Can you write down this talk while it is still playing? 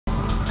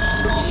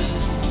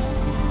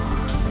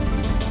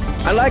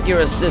I'd like your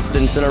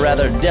assistance in a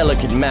rather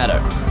delicate matter.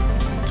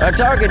 Our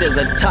target is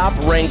a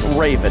top-ranked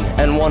Raven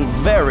and one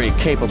very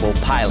capable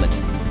pilot.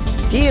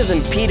 He has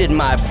impeded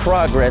my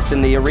progress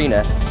in the arena,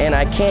 and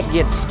I can't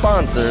get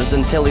sponsors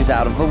until he's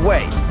out of the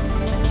way.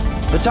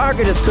 The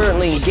target is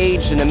currently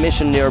engaged in a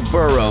mission near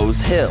Burrows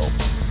Hill.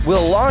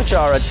 We'll launch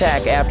our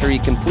attack after he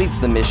completes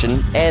the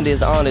mission and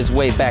is on his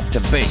way back to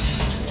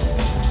base.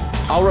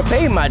 I'll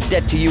repay my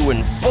debt to you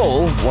in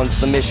full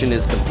once the mission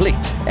is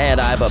complete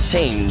and I've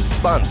obtained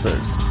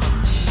sponsors.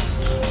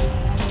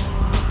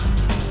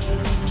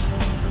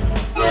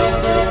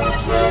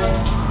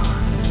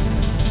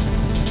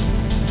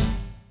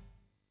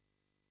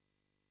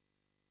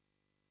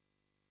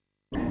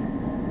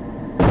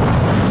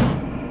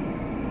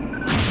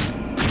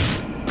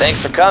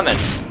 Thanks for coming.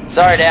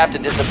 Sorry to have to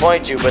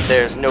disappoint you, but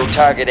there's no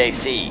target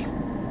AC.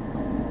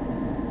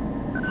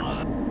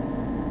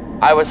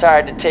 I was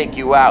hired to take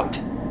you out.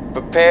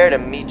 Prepare to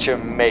meet your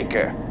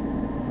maker.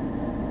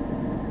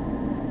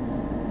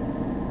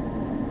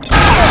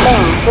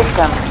 Main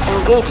system,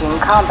 engaging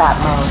combat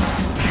mode.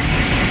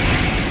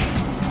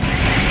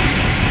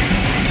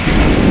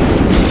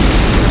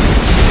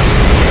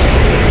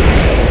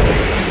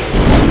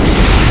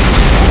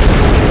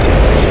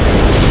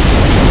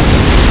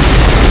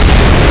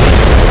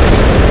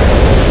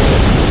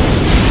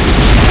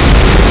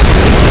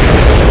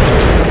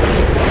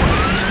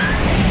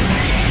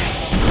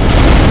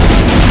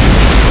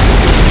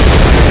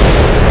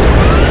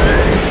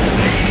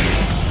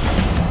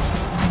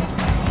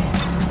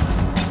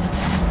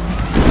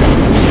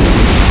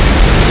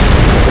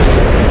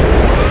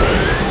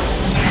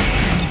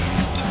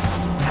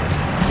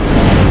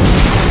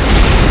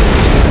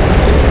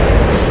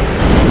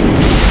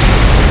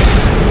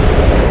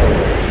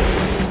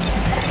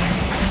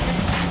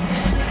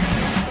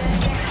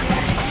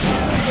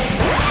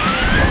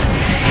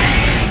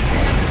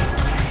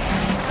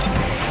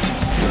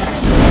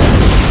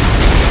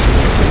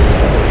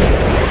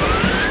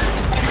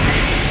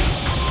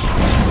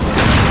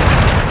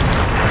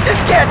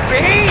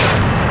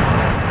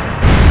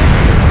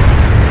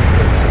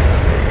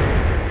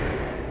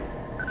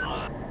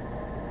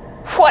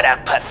 What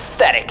a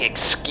pathetic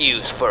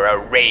excuse for a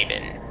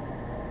Raven.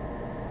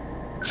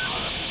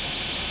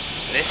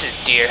 This is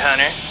Deer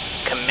Hunter,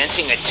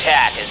 commencing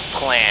attack as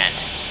planned.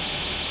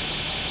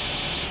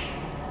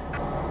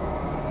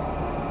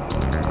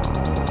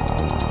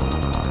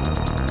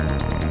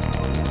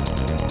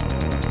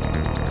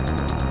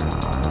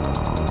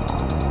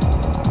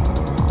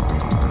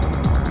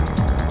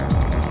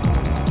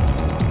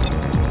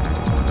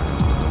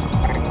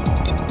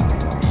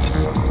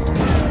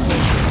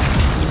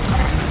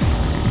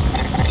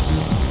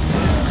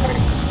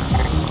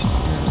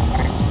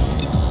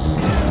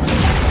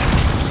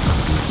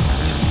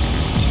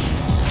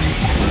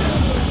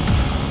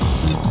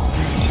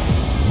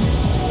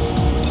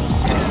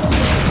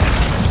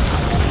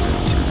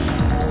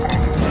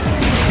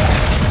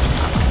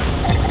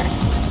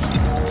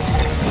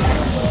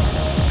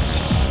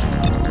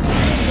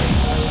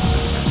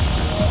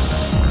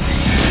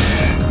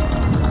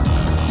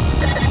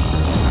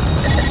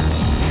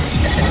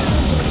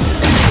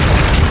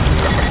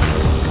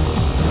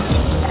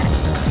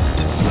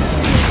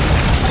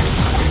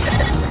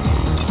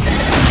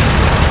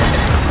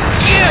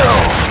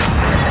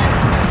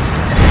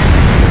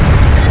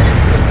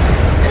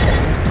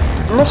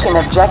 Mission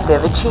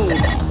objective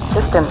achieved.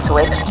 System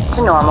switch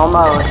to normal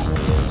mode.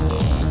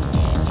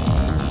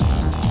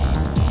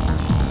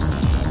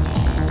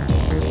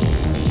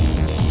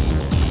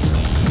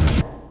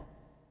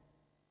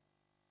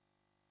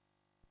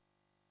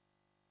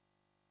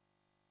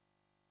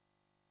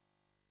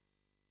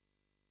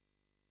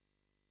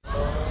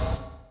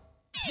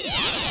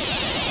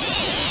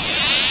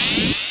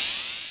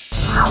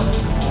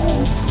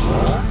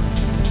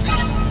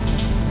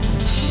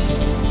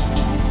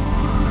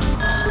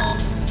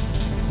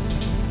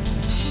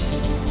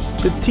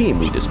 The team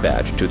we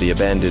dispatched to the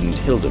abandoned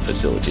Hilda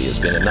facility has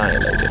been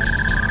annihilated.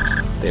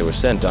 They were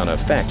sent on a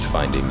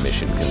fact-finding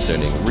mission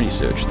concerning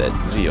research that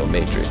Zeo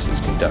Matrix is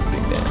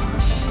conducting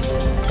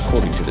there.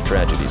 According to the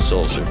tragedy's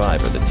sole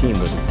survivor, the team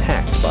was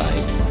attacked by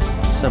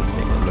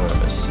something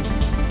enormous.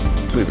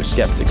 We were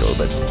skeptical,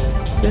 but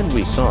then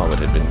we saw what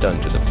had been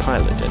done to the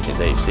pilot and his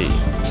AC.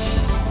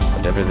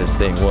 Whatever this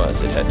thing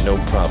was, it had no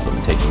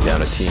problem taking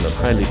down a team of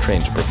highly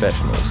trained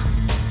professionals.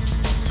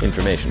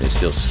 Information is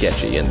still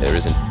sketchy, and there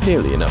isn't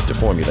nearly enough to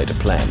formulate a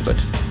plan,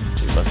 but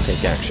we must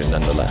take action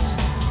nonetheless.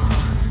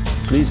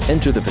 Please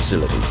enter the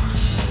facility,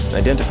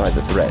 identify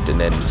the threat, and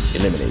then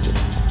eliminate it.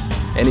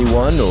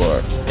 Anyone or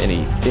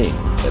anything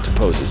that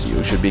opposes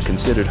you should be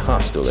considered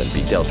hostile and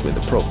be dealt with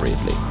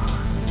appropriately.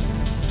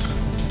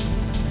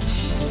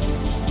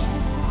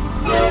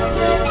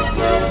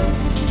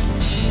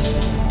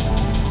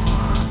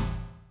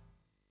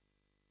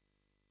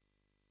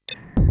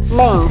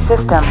 Main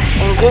system,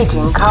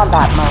 engaging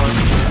combat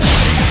mode.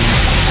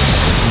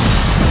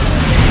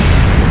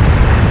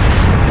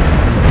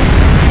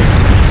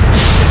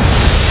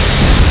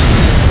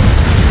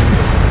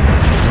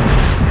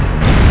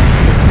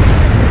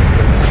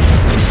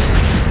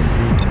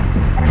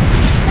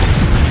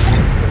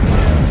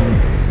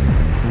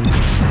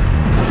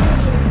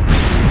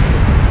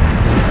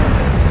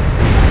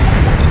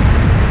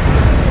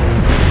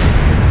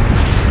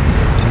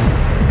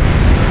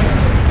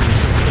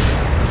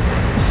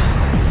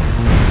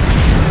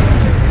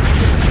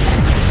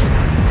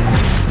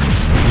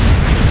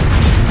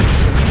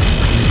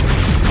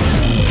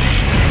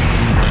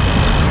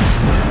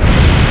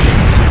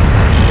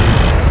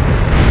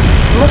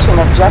 Mission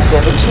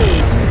objective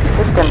achieved.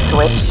 System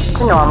switch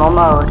to normal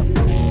mode.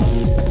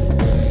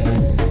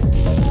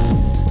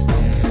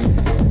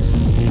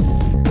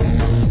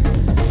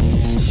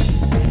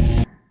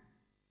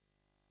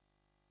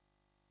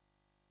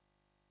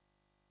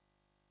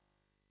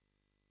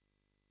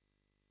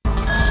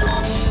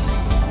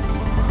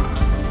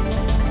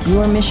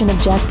 Your mission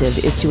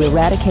objective is to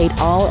eradicate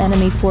all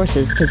enemy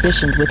forces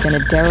positioned within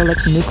a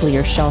derelict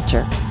nuclear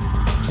shelter.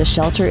 The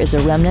shelter is a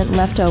remnant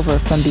left over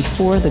from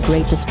before the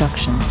Great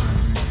Destruction.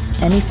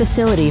 Any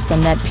facility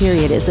from that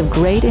period is of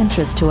great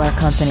interest to our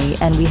company,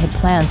 and we had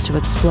plans to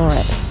explore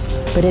it.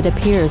 But it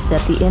appears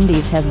that the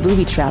Indies have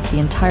booby-trapped the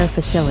entire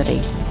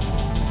facility.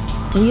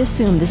 We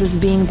assume this is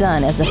being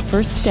done as a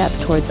first step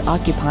towards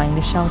occupying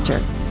the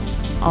shelter.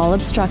 All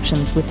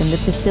obstructions within the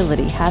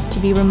facility have to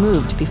be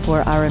removed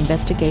before our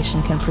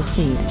investigation can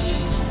proceed.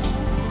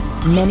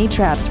 Many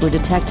traps were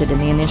detected in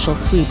the initial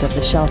sweep of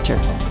the shelter.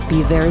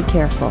 Be very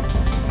careful.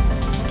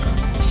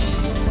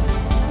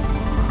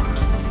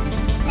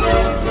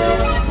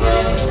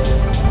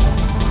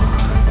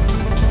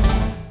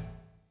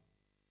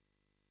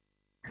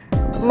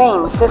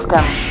 Main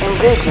system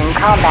engaging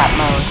combat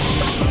mode.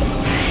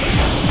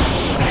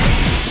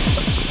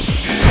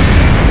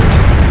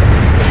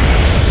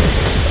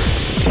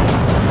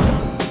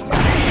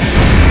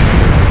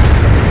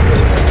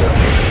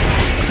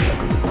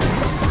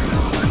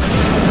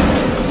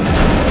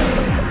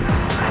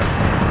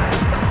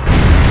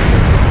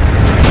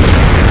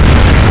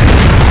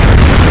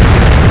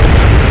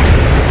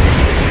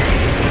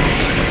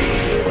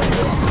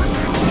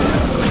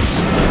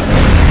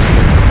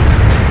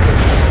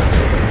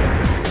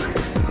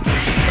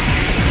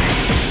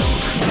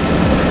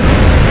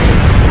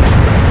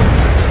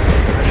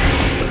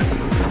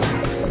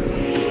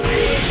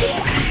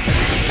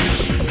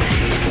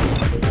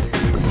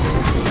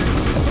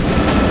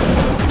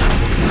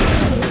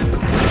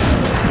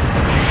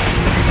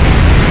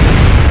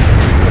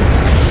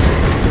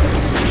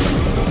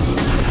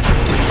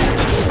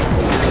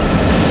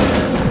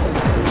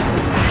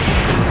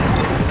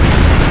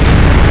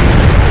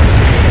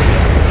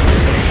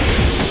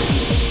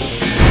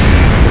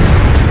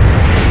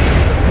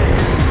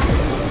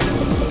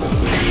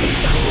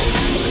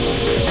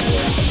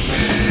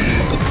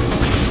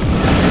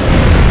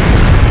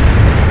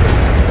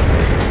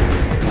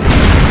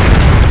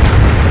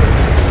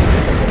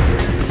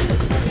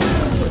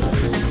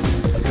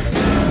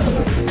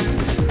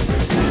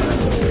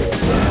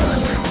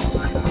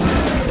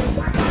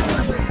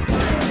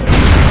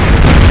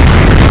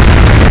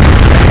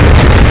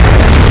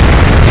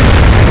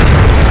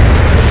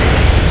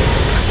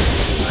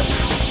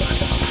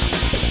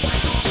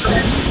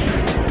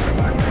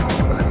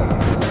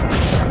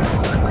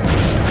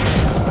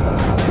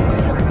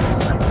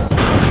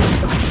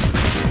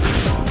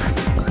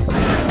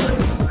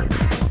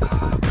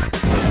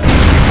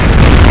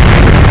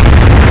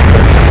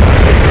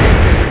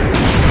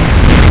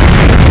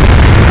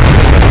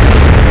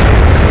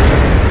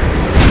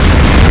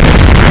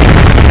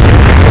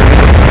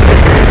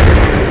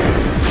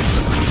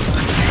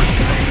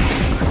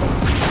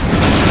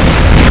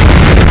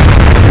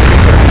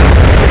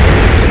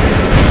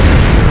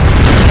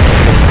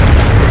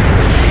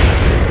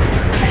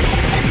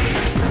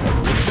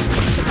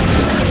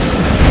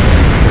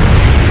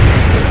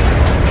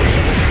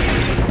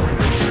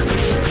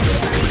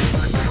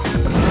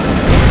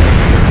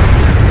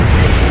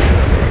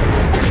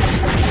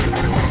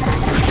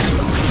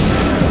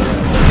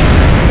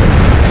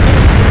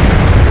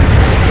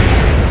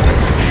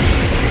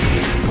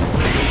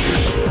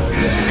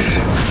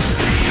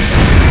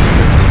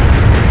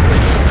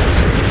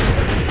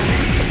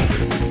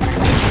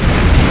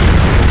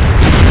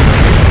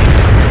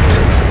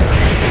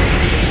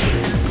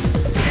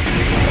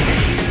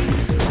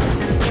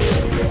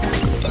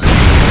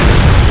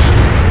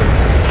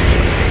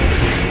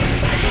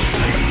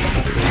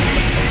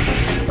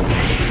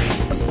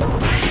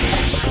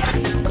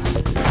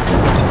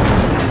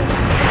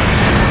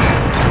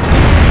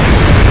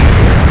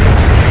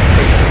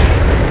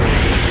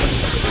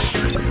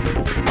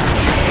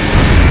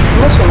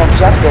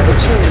 Objective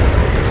achieved.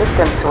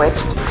 System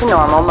switched to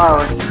normal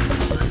mode.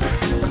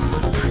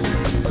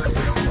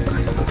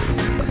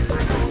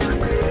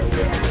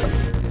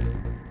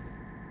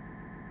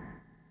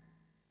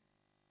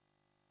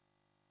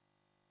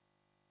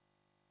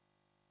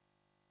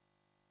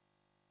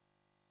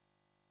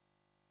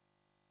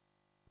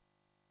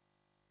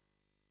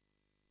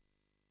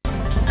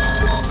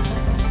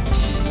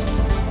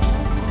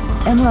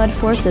 Emerald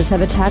forces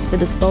have attacked the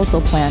disposal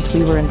plant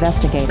we were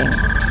investigating.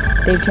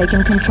 They've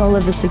taken control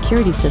of the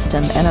security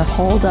system and are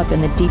holed up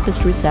in the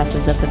deepest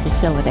recesses of the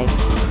facility.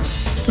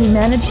 We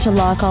managed to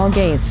lock all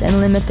gates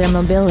and limit their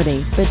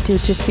mobility, but due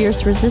to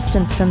fierce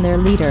resistance from their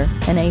leader,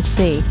 an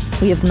AC,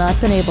 we have not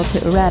been able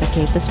to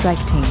eradicate the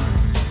strike team.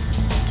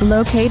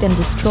 Locate and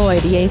destroy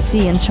the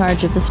AC in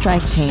charge of the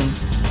strike team.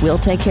 We'll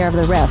take care of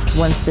the rest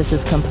once this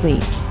is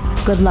complete.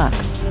 Good luck.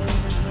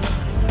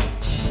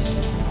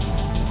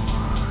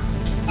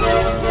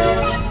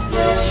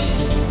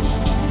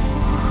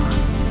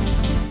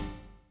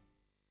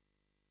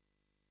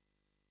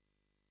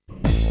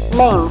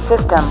 Main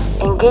system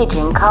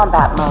engaging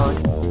combat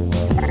mode.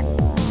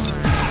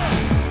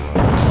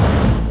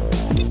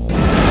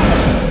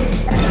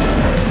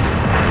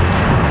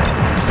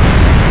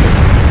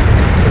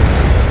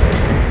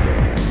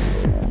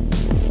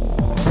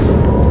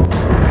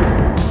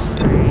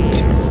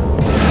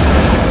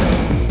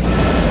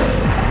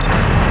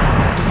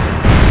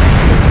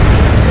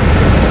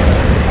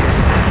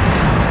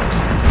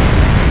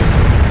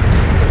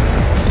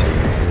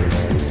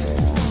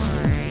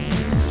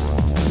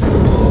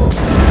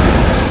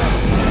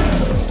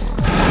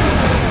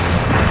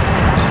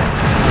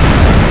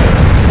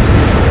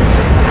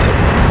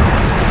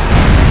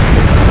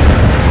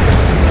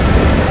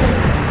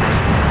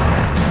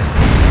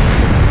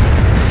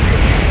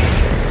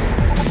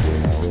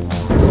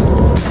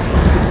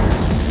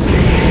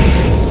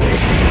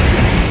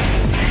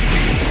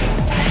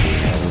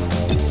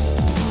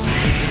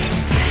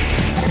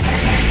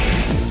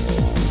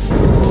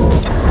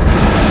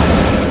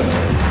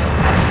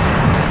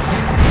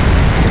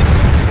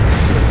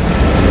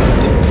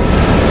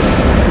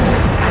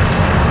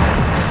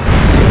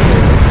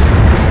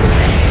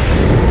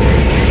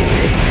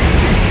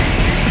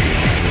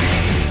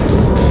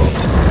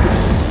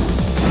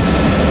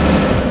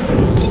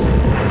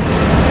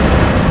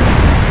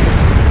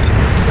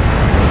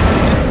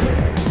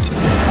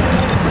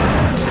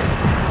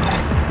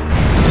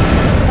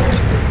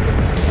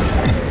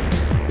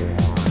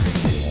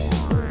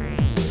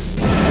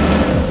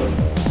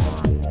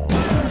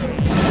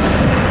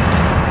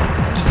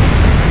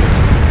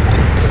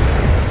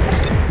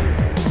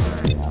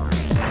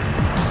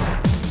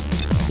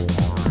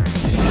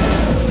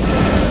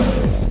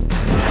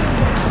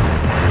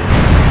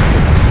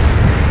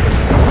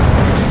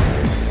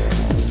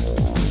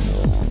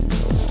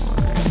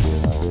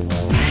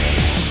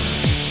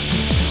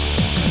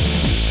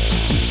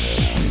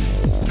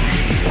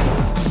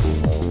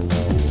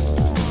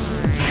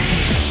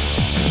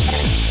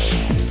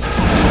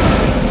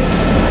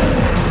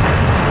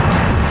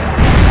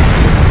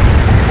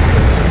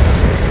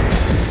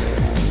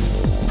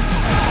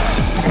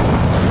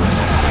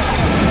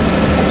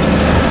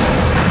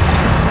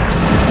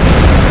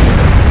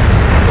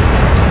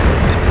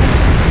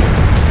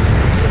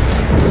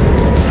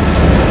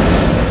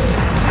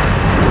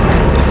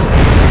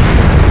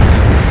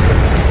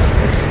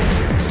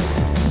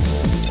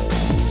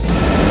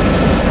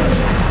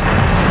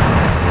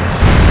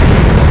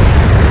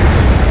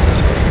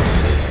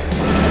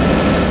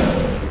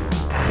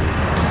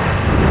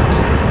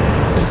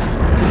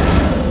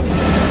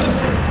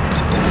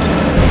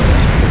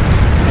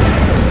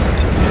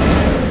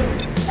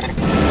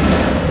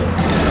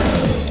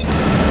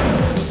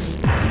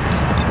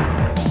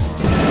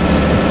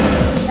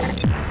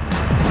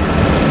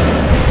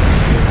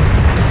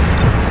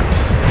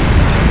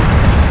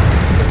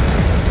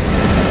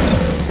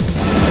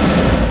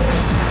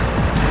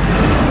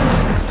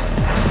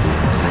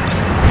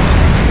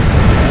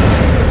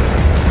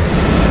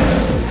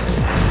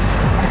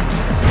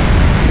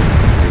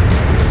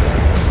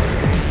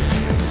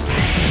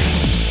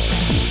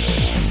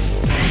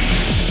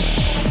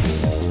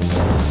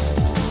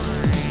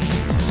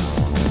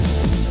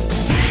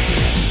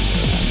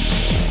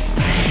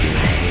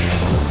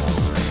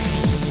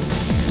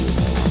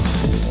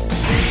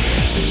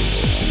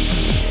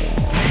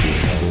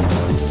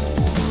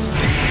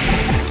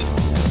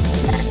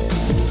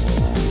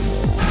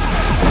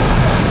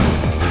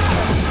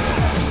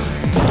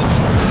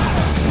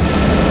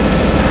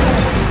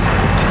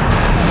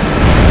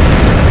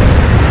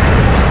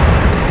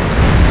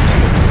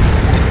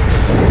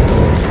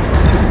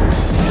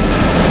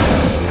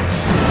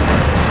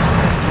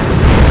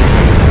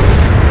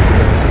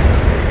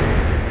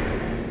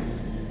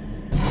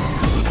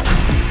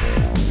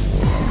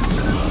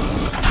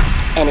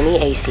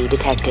 Enemy AC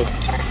detected.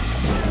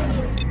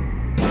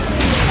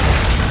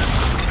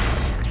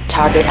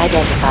 Target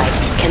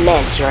identified.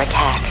 Commence your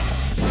attack.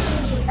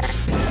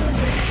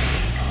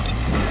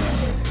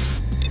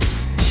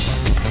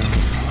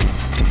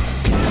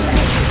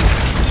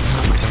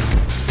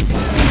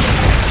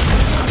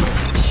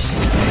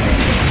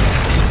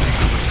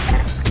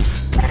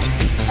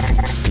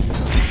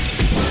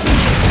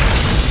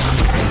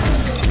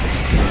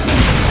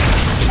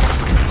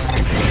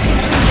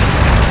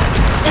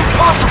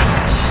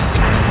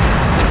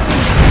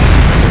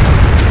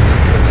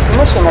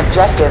 Mission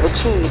objective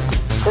achieved.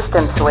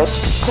 System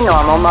switch to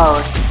normal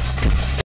mode.